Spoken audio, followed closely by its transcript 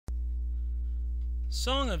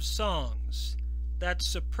Song of Songs, that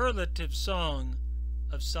superlative song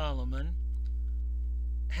of Solomon,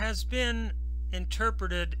 has been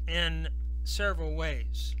interpreted in several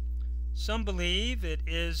ways. Some believe it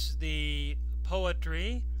is the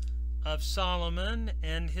poetry of Solomon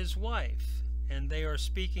and his wife, and they are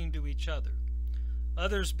speaking to each other.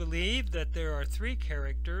 Others believe that there are three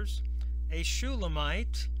characters: a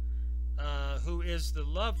Shulamite, who is the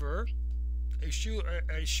lover,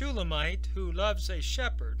 a Shulamite who loves a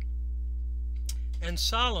shepherd, and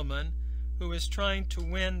Solomon, who is trying to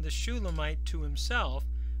win the Shulamite to himself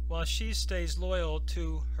while she stays loyal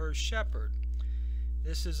to her shepherd.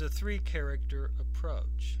 This is a three-character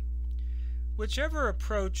approach. Whichever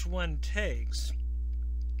approach one takes,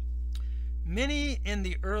 many in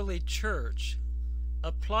the early church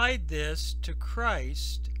applied this to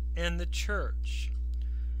Christ and the church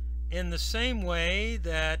in the same way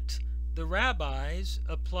that the rabbis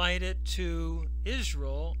applied it to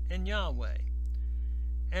Israel and Yahweh.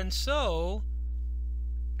 And so,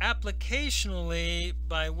 applicationally,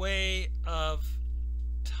 by way of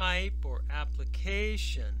type or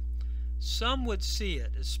application, some would see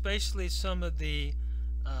it, especially some of the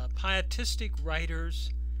pietistic writers,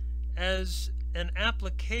 as an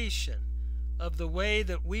application of the way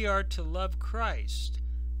that we are to love Christ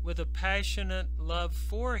with a passionate love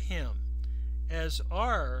for Him as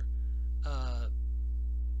our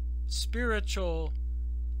spiritual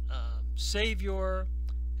Savior,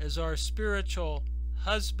 as our spiritual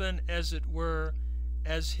husband, as it were,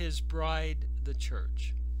 as His bride, the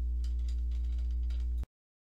church.